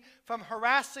enemy from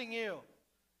harassing you.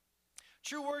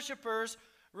 True worship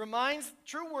reminds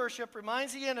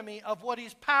the enemy of what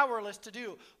he's powerless to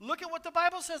do. Look at what the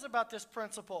Bible says about this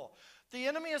principle. The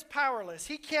enemy is powerless.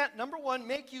 He can't, number one,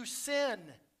 make you sin.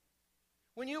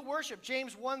 When you worship,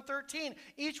 James 1:13,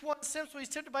 each one sins when he's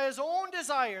tempted by his own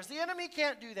desires. The enemy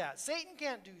can't do that. Satan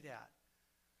can't do that.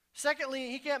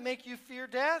 Secondly, he can't make you fear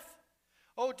death.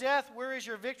 Oh, death, where is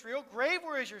your victory? Oh, grave,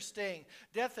 where is your sting?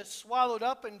 Death is swallowed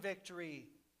up in victory.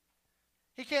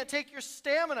 He can't take your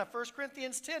stamina. 1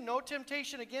 Corinthians 10, no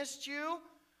temptation against you.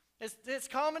 It's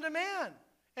common to man.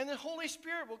 And the Holy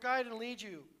Spirit will guide and lead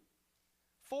you.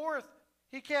 Fourth,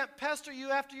 he can't pester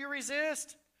you after you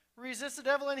resist. Resist the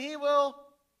devil and he will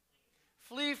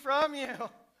flee from you.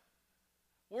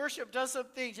 Worship does some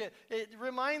things. It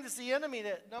reminds the enemy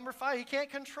that, number 5, he can't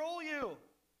control you.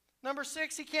 Number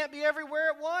 6, he can't be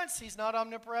everywhere at once. He's not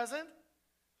omnipresent.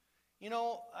 You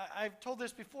know, I've told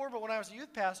this before, but when I was a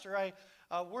youth pastor, I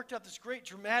worked out this great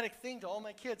dramatic thing to all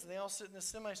my kids, and they all sit in this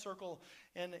semicircle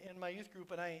in my youth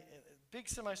group, and big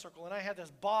semicircle, and I had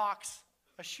this box,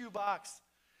 a shoe box.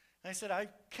 And I said, I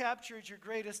captured your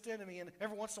greatest enemy. And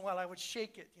every once in a while I would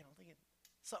shake it, thinking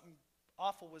something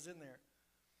awful was in there.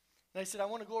 And I said, I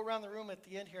want to go around the room at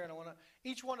the end here, and I want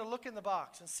each one to look in the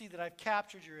box and see that I've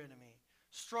captured your enemy.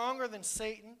 Stronger than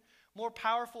Satan, more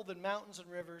powerful than mountains and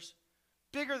rivers,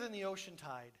 bigger than the ocean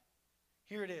tide.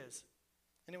 Here it is.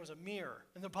 And it was a mirror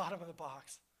in the bottom of the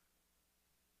box.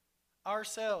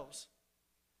 Ourselves.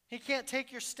 He can't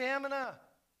take your stamina.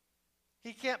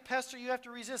 He can't pester you, you have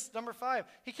to resist. Number 5,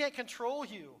 he can't control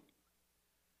you.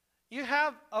 You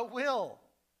have a will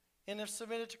and have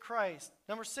submitted to Christ.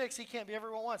 Number 6, he can't be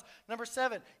everywhere at once. Number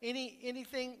 7,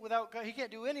 anything without God, he can't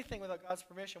do anything without God's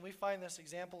permission. We find this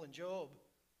example in Job.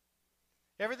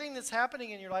 Everything that's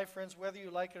happening in your life, friends, whether you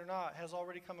like it or not, has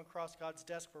already come across God's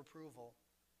desk for approval.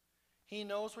 He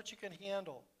knows what you can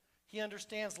handle. He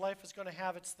understands life is going to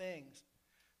have its things.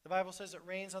 The Bible says it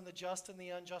rains on the just and the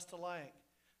unjust alike.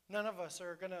 None of us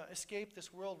are going to escape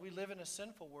this world. We live in a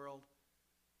sinful world.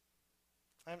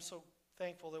 I'm so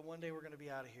thankful that one day we're going to be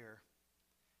out of here.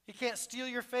 He can't steal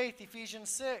your faith. Ephesians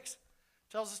 6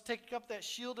 tells us to take up that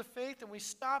shield of faith and we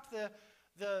stop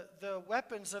the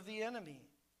weapons of the enemy.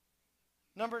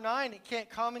 Number 9, he can't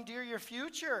commandeer your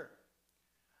future.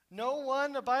 No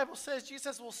one, the Bible says,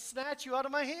 Jesus will snatch you out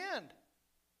of my hand.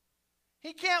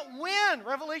 He can't win.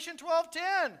 Revelation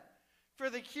 12:10. For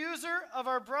the accuser of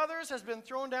our brothers has been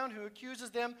thrown down, who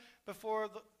accuses them before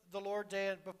the Lord day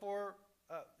and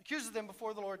accuses them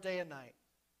before the Lord day and night.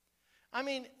 I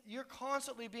mean, you're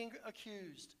constantly being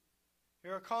accused.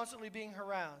 You're constantly being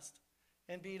harassed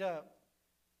and beat up.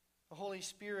 The Holy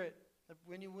Spirit,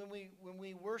 when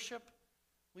we worship,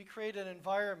 we create an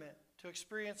environment to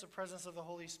experience the presence of the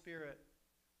Holy Spirit.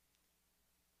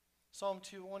 Psalm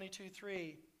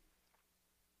 22:3,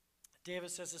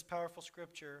 David says this powerful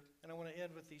scripture, and I want to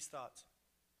end with these thoughts.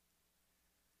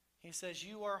 He says,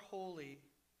 "You are holy,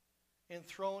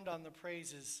 enthroned on the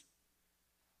praises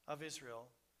of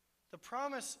Israel." The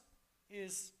promise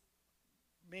is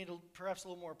made perhaps a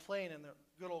little more plain in the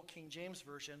good old King James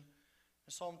Version,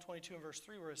 in Psalm 22 and verse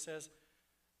 3, where it says,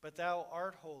 "But thou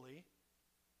art holy,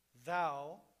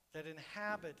 thou that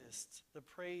inhabitest the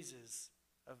praises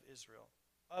of Israel,"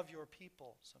 of your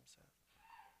people, some said.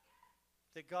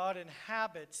 That God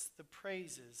inhabits the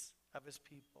praises of his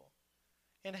people.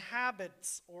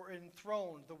 Inhabits or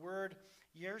enthroned, the word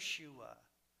Yeshua.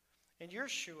 And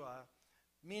Yeshua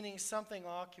meaning something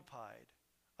occupied,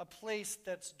 a place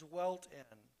that's dwelt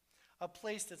in, a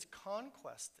place that's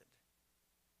conquested.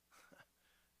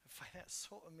 I find that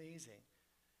so amazing.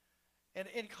 And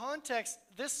in context,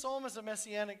 this psalm is a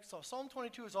messianic psalm. Psalm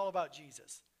 22 is all about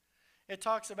Jesus. It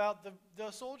talks about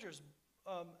the soldiers.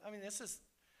 This is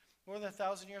more than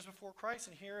 1,000 years before Christ,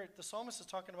 and here the psalmist is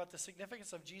talking about the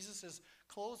significance of Jesus'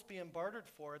 clothes being bartered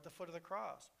for at the foot of the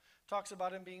cross. Talks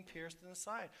about him being pierced in the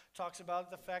side. Talks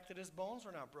about the fact that his bones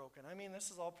were not broken. I mean,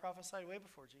 this is all prophesied way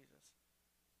before Jesus.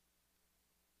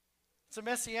 It's a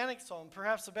messianic psalm,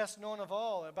 perhaps the best known of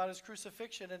all, about his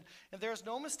crucifixion. And there's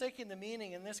no mistaking the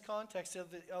meaning in this context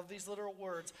of these literal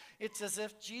words. It's as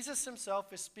if Jesus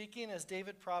himself is speaking as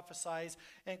David prophesies,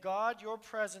 and God, your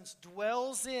presence,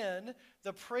 dwells in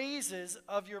the praises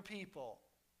of your people.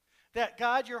 That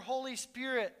God, your Holy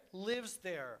Spirit, lives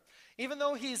there. Even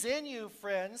though he's in you,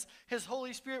 friends, his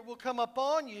Holy Spirit will come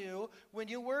upon you when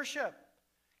you worship.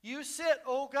 You sit,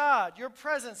 O God, your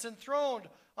presence enthroned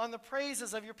on the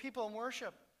praises of your people in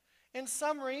worship. In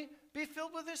summary, be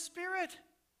filled with his Spirit.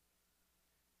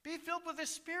 Be filled with his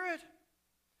Spirit.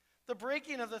 The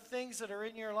breaking of the things that are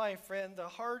in your life, friend, the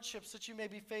hardships that you may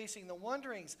be facing, the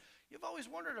wonderings you've always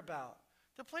wondered about,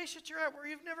 the place that you're at where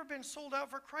you've never been sold out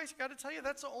for Christ, I got to tell you,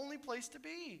 that's the only place to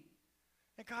be.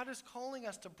 And God is calling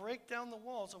us to break down the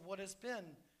walls of what has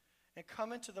been and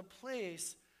come into the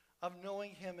place of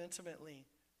knowing him intimately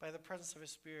by the presence of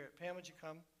his Spirit. Pam, would you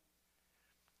come?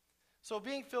 So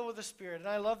being filled with the Spirit, and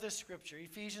I love this scripture,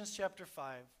 Ephesians chapter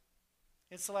 5.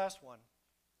 It's the last one.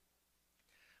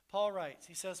 Paul writes,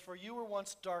 he says, "For you were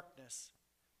once darkness,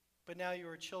 but now you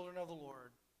are children of the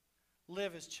Lord.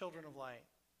 Live as children of light.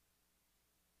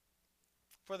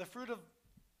 For the fruit of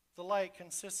the light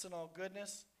consists in all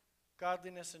goodness,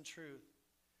 godliness, and truth."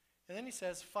 And then he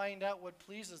says, "Find out what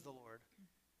pleases the Lord.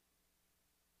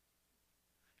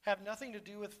 Have nothing to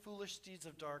do with foolish deeds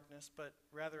of darkness, but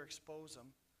rather expose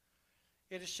them.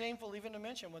 It is shameful even to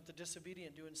mention what the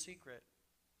disobedient do in secret.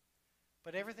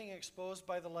 But everything exposed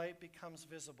by the light becomes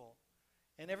visible,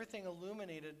 and everything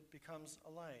illuminated becomes a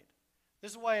light.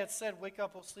 This is why it's said, 'Wake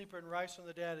up, O sleeper, and rise from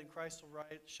the dead, and Christ will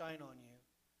shine on you.'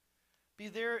 Be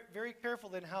there very careful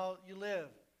then how you live,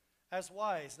 as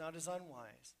wise, not as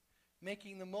unwise,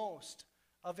 making the most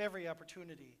of every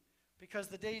opportunity, because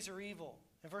the days are evil."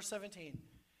 In verse 17,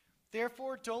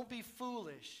 "Therefore don't be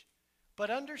foolish, but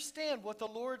understand what the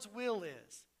Lord's will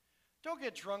is. Don't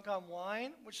get drunk on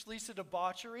wine, which leads to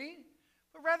debauchery,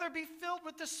 but rather be filled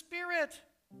with the Spirit,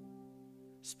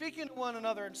 speaking to one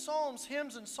another in psalms,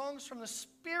 hymns, and songs from the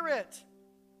Spirit.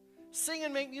 Sing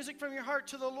and make music from your heart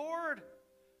to the Lord,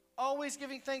 always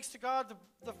giving thanks to God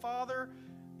the Father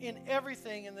in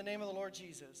everything in the name of the Lord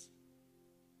Jesus."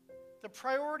 The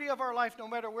priority of our life, no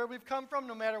matter where we've come from,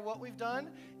 no matter what we've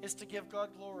done, is to give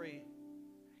God glory,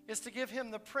 is to give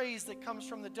him the praise that comes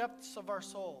from the depths of our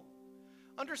soul.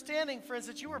 Understanding, friends,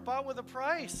 that you were bought with a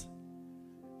price.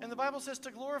 And the Bible says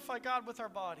to glorify God with our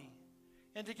body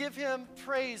and to give him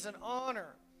praise and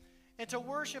honor and to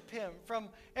worship him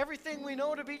from everything we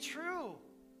know to be true.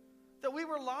 That we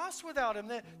were lost without him,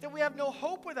 that we have no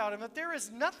hope without him, that there is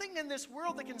nothing in this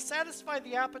world that can satisfy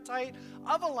the appetite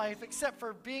of a life except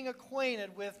for being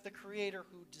acquainted with the Creator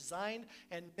who designed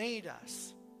and made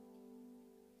us.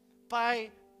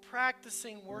 By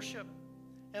practicing worship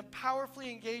and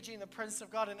powerfully engaging the presence of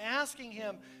God and asking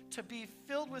him to be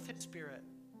filled with his Spirit.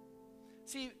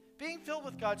 See, being filled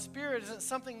with God's Spirit isn't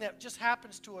something that just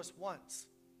happens to us once.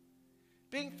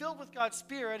 Being filled with God's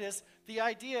Spirit is the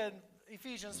idea in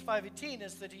Ephesians 5:18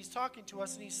 is that he's talking to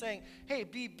us and he's saying, hey,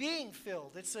 be being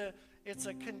filled. It's a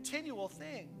continual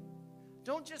thing.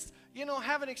 Don't just,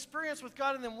 have an experience with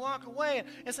God and then walk away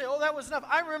and say, oh, that was enough.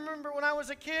 I remember when I was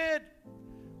a kid,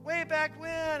 way back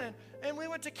when, and we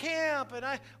went to camp,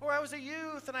 or I was a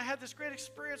youth, and I had this great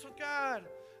experience with God.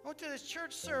 I went to this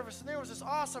church service, and there was this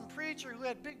awesome preacher who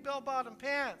had big bell-bottom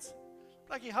pants.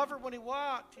 Like he hovered when he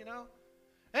walked,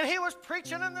 And he was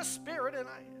preaching in the Spirit, and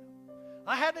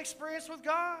I had an experience with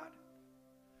God.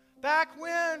 Back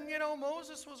when,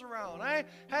 Moses was around, I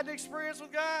had an experience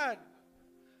with God.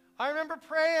 I remember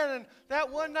praying, and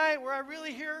that one night where I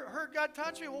really heard God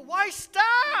touch me. Well, why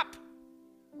stop?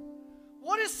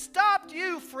 What has stopped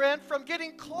you, friend, from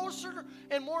getting closer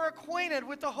and more acquainted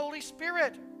with the Holy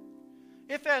Spirit?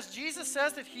 If, as Jesus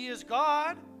says, that He is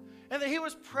God, and that He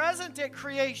was present at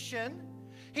creation,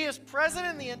 He is present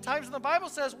in the end times, and the Bible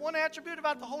says one attribute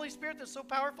about the Holy Spirit that's so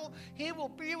powerful, He will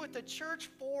be with the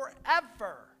church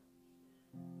forever.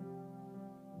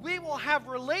 We will have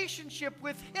relationship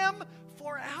with Him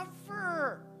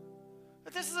forever.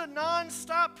 But this is a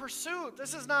non-stop pursuit.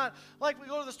 This is not like we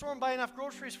go to the store and buy enough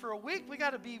groceries for a week. We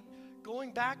got to be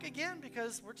going back again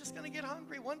because we're just going to get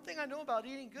hungry. One thing I know about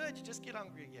eating good, you just get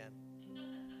hungry again.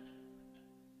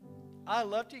 I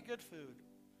love to eat good food.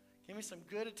 Give me some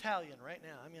good Italian right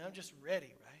now. I'm just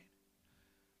ready,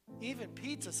 right? Even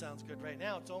pizza sounds good right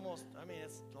now. It's almost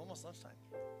lunchtime.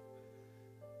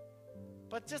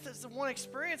 But just as one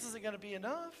experience isn't going to be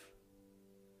enough.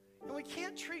 And we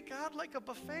can't treat God like a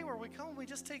buffet where we come and we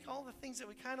just take all the things that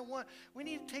we kind of want. We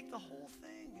need to take the whole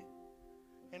thing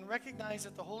and recognize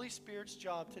that the Holy Spirit's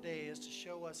job today is to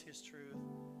show us His truth,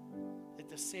 that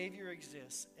the Savior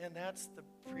exists, and that's the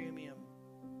premium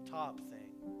top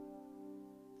thing.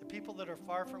 The people that are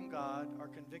far from God are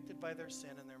convicted by their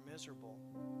sin and they're miserable.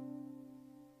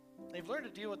 They've learned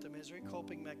to deal with the misery,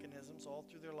 coping mechanisms all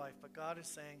through their life, but God is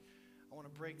saying, I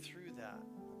want to break through that.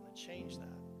 I want to change that.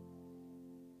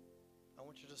 I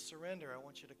want you to surrender. I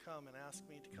want you to come and ask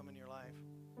me to come in your life.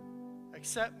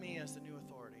 Accept me as the new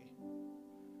authority.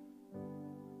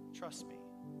 Trust me.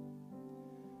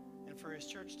 And for His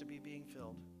church to be being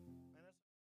filled.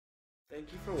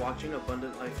 Thank you for watching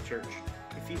Abundant Life Church.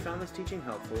 If you found this teaching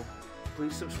helpful,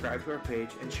 please subscribe to our page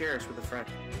and share us with a friend.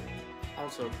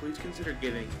 Also, please consider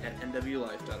giving at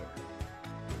nwlife.org.